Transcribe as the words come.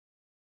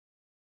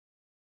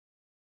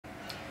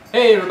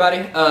Hey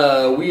everybody,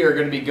 we are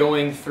going to be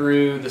going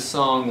through the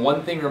song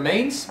One Thing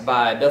Remains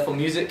by Bethel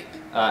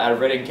out of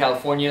Redding,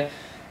 California.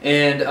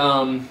 And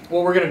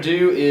what we're going to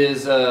do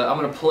is I'm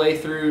going to play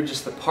through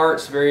just the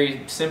parts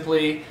very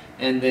simply,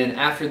 and then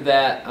after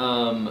that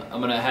I'm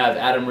going to have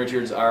Adam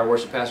Richards, our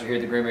worship pastor here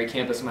at the Granbury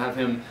campus. I'm going to have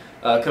him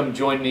come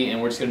join me,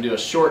 and we're just going to do a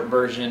short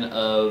version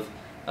of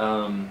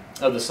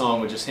the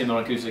song with just him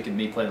on acoustic and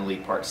me playing the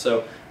lead part.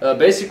 So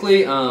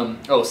basically,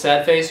 oh,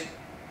 sad face,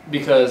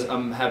 because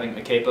I'm having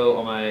a capo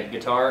on my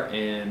guitar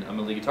and I'm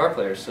a lead guitar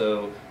player,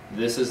 so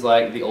this is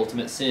like the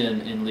ultimate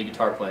sin in lead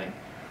guitar playing.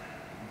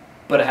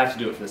 But I have to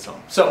do it for this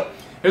song. So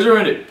here's what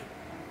we're going to do.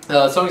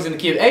 The song is in the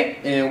key of A,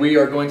 and we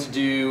are going to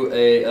do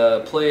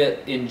a play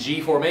it in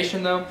G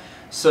formation though.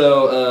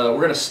 So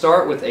we're going to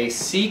start with a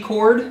C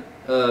chord.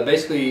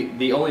 Basically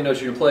the only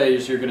notes you're going to play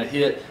is you're going to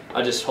hit,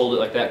 I just hold it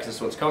like that because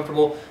that's what's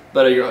comfortable,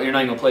 but you're not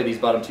even going to play these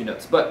bottom two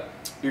notes. But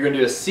you're going to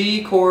do a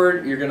C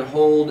chord, you're going to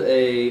hold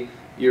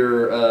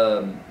your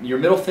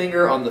middle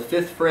finger on the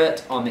 5th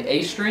fret on the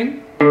A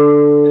string,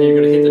 and then you're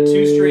going to hit the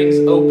 2 strings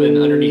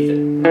open underneath it.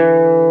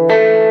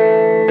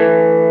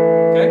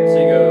 Okay, so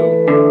you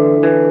go,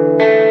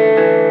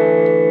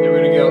 then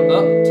we're going to go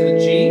up to the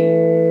G,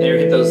 and you're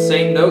going to hit those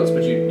same notes,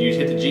 but you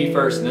hit the G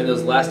first and then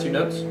those last 2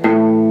 notes.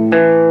 And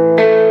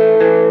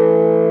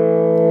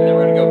then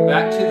we're going to go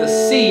back to the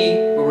C,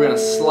 where we're going to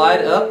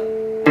slide up.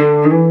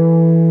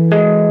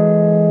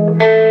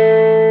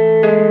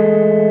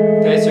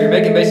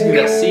 Making basically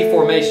that C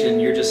formation,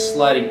 you're just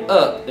sliding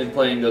up and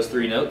playing those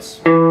 3 notes.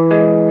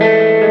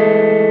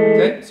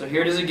 Okay, so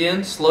here it is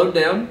again, slowed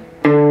down.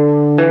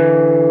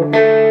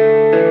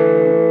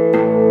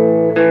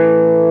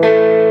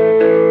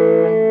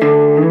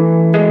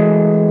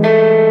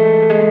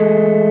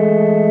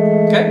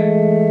 Okay,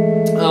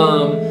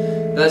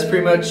 that's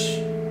pretty much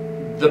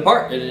the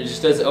part, and it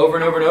just does it over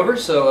and over and over.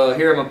 So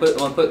here I'm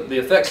gonna put the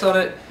effects on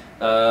it,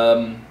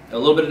 a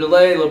little bit of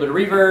delay, a little bit of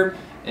reverb,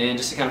 and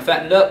just to kind of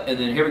fatten it up, and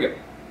then here we go.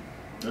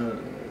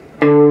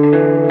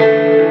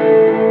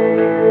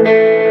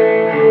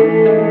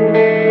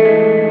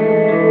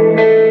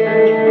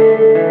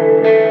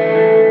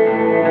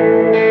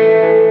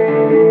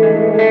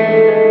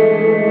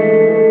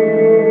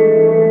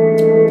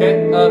 Okay,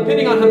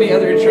 depending on how many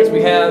other instruments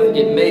we have,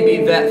 it may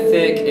be that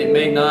thick, it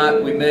may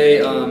not. We may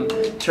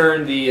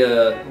turn the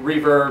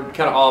reverb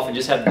kind of off and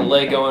just have the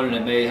delay going, and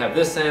it may have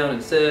this sound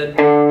instead.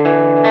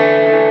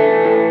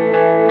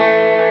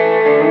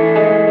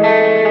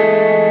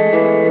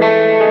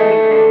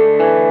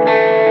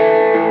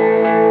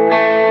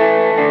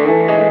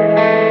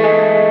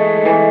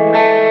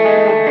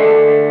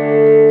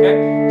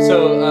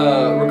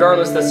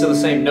 That's still the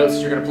same notes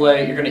that you're going to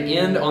play. You're going to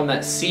end on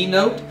that C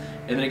note,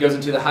 and then it goes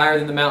into the higher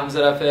than the mountains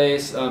that I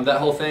face, that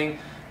whole thing.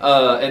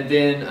 And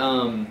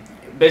then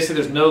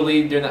basically there's no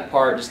lead during that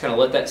part, just kind of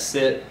let that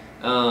sit.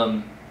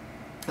 Then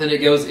it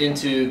goes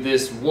into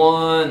this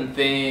one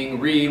thing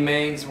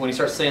remains. When you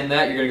start saying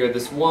that, you're going to go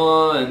this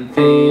one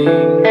thing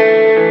remains.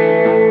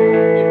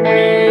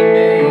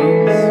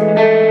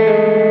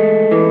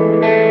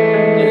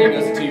 And then it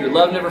goes into your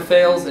love never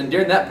fails. And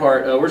during that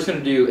part, we're just going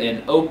to do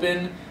an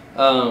open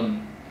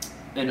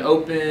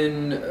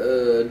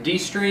D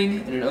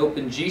string and an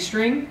open G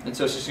string, and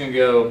so it's just going to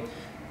go,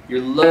 your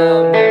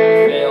love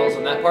never fails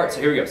on that part. So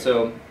here we go.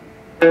 So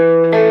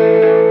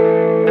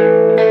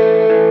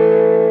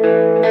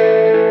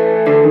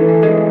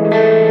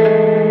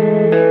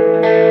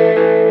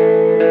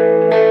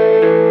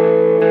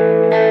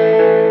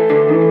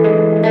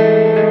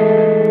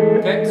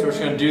okay, so we're just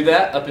going to do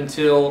that up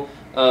until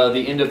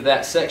the end of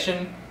that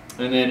section,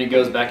 and then it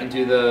goes back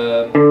into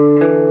the.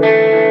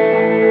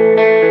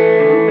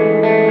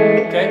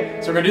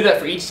 So we're going to do that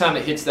for each time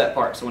it hits that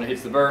part. So when it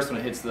hits the verse, when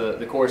it hits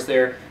the chorus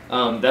there,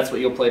 that's what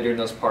you'll play during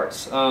those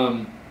parts.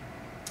 The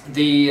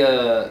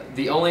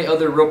only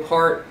other real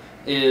part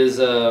is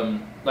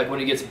like when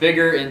it gets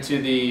bigger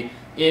into the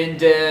in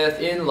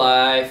death, in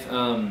life,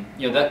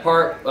 you know, that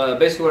part,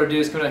 basically what I do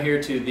is come down here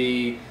to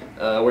the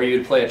where you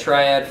would play a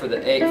triad for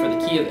the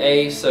key of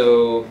A.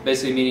 So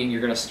basically meaning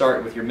you're going to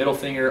start with your middle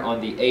finger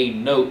on the A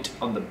note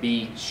on the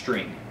B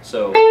string.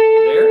 So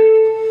there.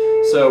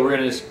 So we're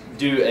going to just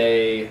do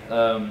a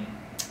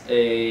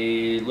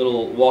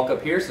little walk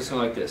up here, so it's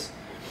going like this.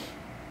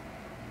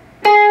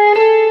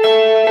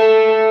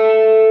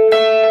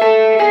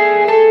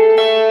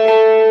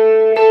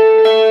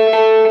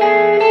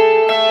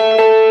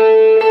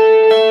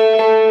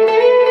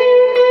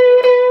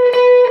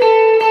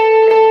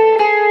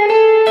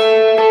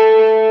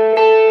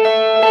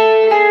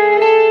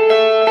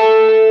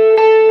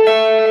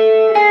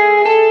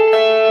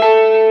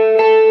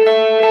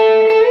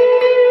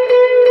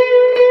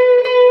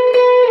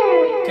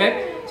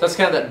 So that's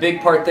kind of that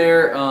big part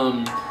there.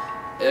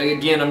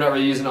 Again, I'm not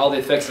really using all the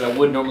effects that I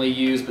would normally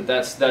use, but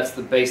that's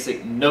the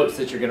basic notes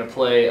that you're going to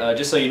play.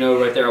 Just so you know,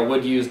 right there, I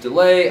would use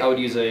delay. I would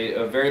use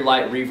a very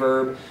light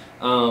reverb,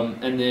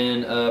 and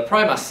then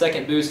probably my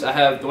second boost.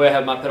 The way I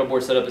have my pedal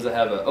board set up is I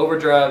have an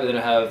overdrive, and then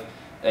I have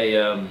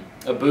a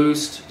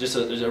boost, just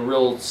a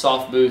real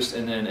soft boost,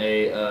 and then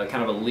a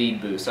kind of a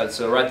lead boost.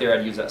 So right there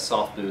I'd use that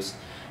soft boost.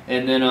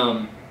 And then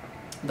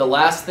the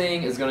last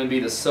thing is going to be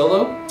the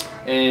solo,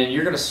 and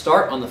you're going to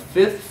start on the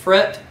 5th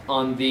fret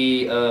on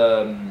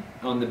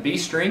the B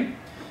string,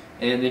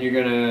 and then you're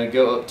going to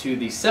go up to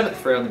the 7th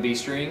fret on the B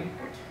string,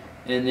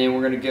 and then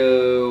we're going to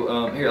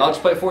go here. I'll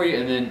just play it for you,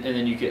 and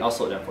then I'll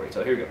slow it down for you.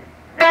 So here we go.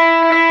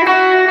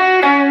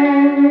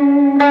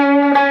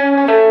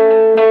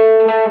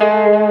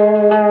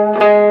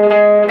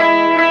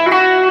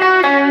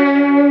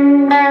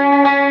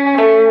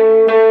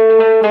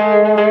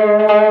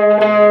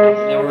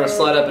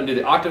 Slide up and do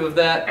the octave of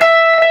that.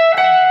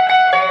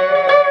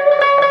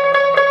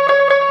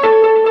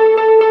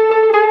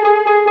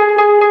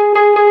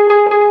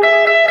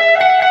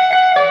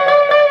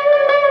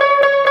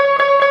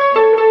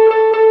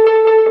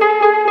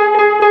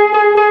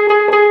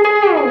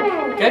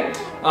 Okay,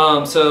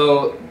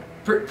 so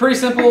pretty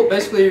simple.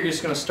 Basically, you're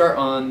just going to start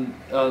on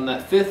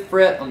that 5th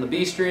fret on the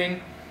B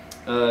string.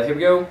 Here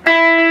we go.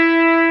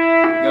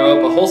 Go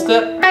up a whole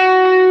step.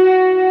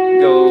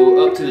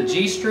 Go up to the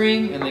G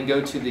string, and then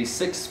go to the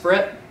 6th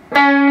fret. Go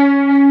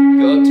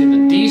up to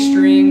the D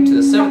string to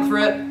the 7th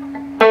fret,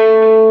 and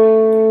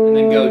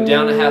then go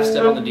down a half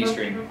step on the D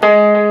string.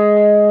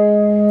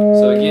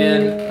 So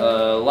again,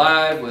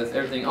 live with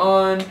everything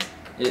on,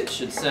 it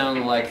should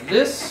sound like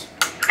this.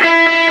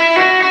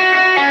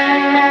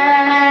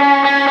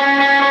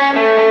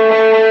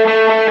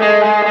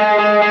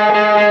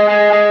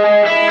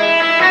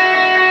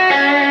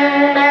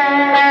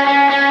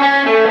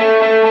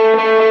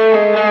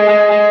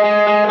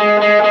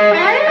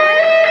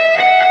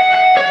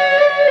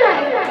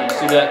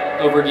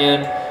 That over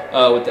again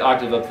with the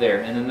octave up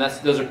there, and then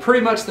those are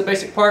pretty much the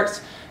basic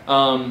parts.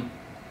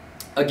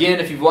 Again,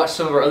 if you've watched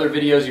some of our other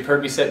videos, you've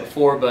heard me say it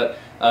before, but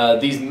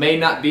these may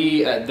not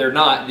be, they're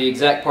not the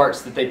exact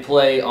parts that they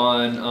play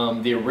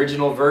on the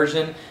original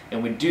version,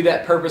 and we do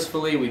that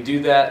purposefully. We do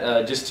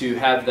that just to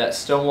have that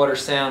StoneWater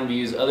sound. We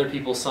use other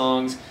people's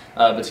songs,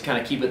 but to kind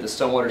of keep it the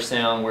StoneWater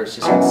sound where it's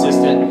just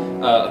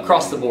consistent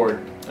across the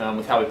board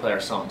with how we play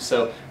our songs.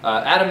 So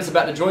Adam's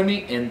about to join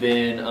me, and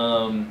then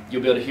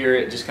you'll be able to hear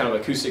it, just kind of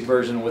acoustic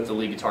version with the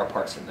lead guitar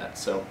parts in that.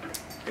 So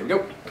here we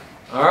go.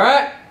 All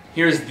right,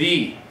 here's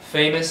the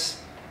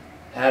famous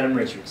Adam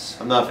Richards.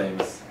 I'm not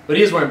famous. But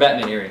he is wearing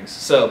Batman earrings,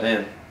 so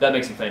man, that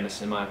makes him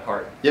famous in my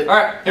heart. Yep. All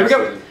right, here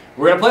Absolutely. we go.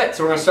 We're going to play it,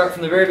 so we're going to start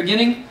from the very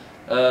beginning.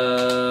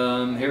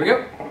 Here we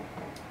go.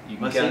 You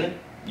Am I singing?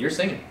 You're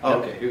singing. Oh, Yep.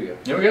 okay, here we go.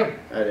 Here we go.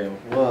 All right,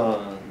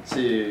 1,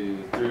 2,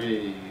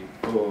 3,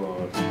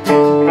 4.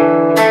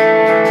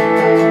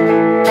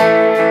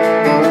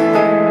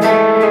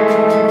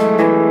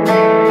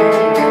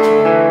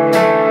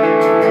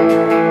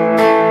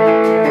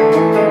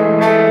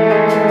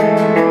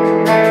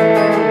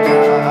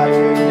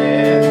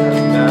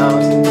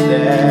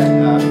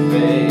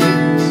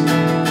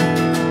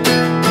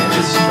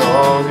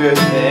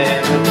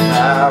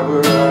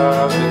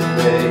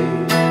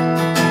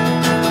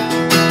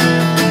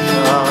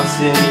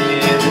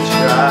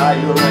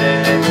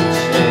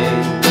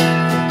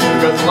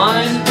 Line.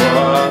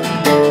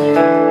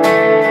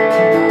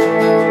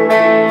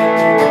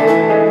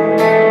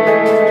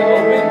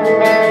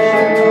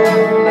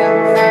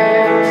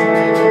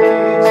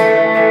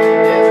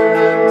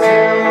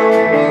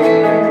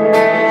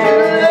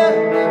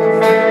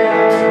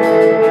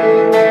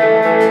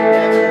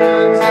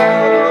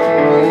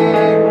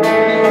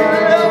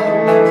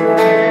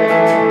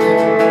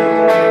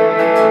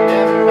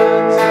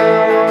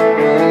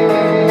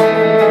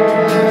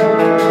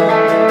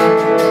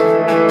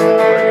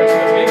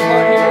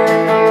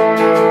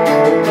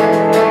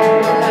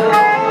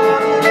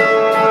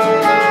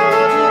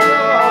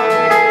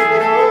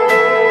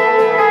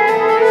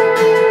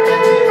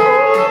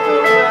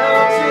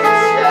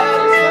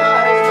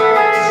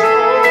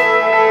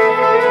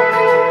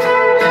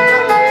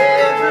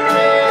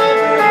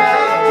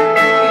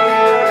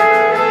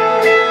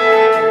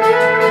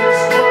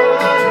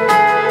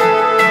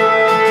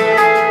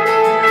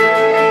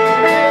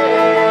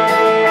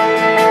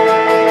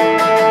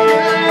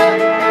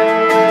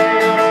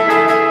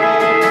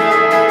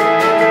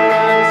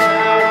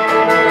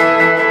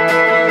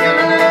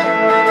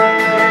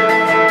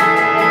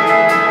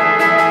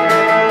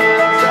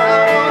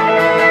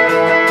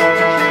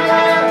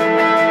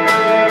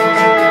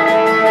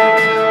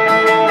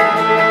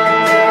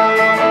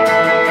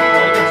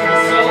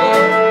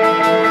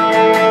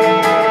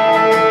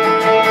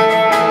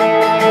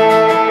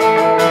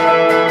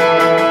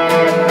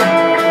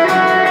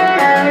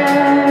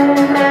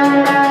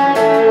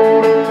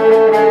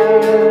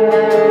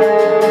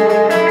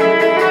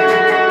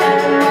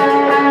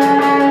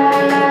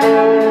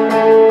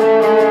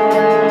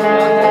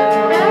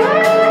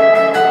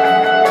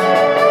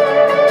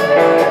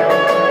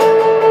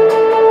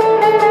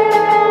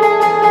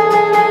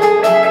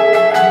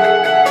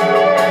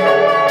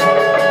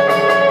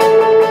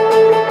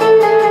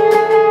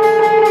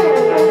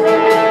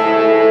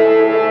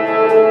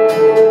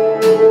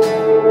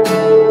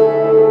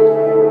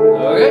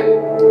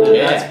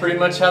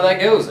 much how that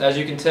goes. As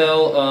you can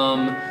tell,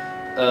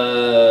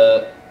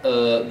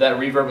 that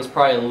reverb was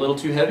probably a little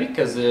too heavy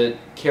because it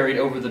carried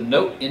over the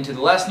note into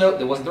the last note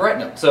that wasn't the right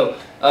note. So you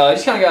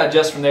just kind of got to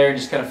adjust from there and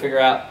just kind of figure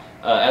out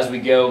as we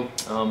go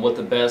what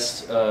the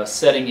best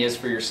setting is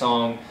for your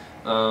song.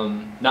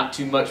 Not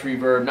too much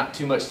reverb, not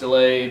too much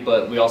delay,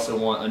 but we also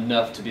want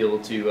enough to be able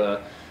to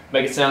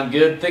make it sound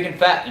good, thick and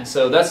fat. And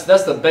so that's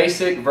the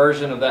basic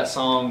version of that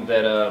song.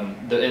 That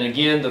and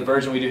again, the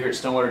version we do here at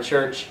StoneWater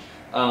Church.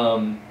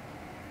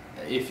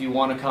 If you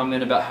want to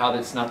comment about how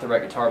that's not the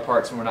right guitar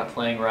parts and we're not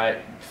playing right,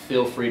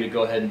 feel free to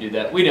go ahead and do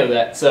that. We know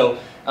that. So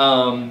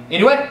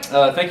anyway,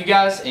 thank you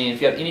guys. And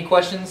if you have any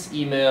questions,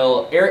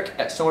 email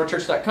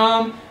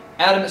eric@stonewaterchurch.com,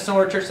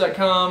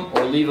 adam@stonewaterchurch.com,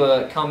 or leave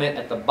a comment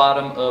at the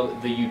bottom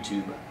of the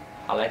YouTube.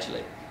 I'll at you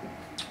later.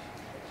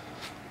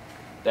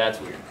 That's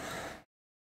weird.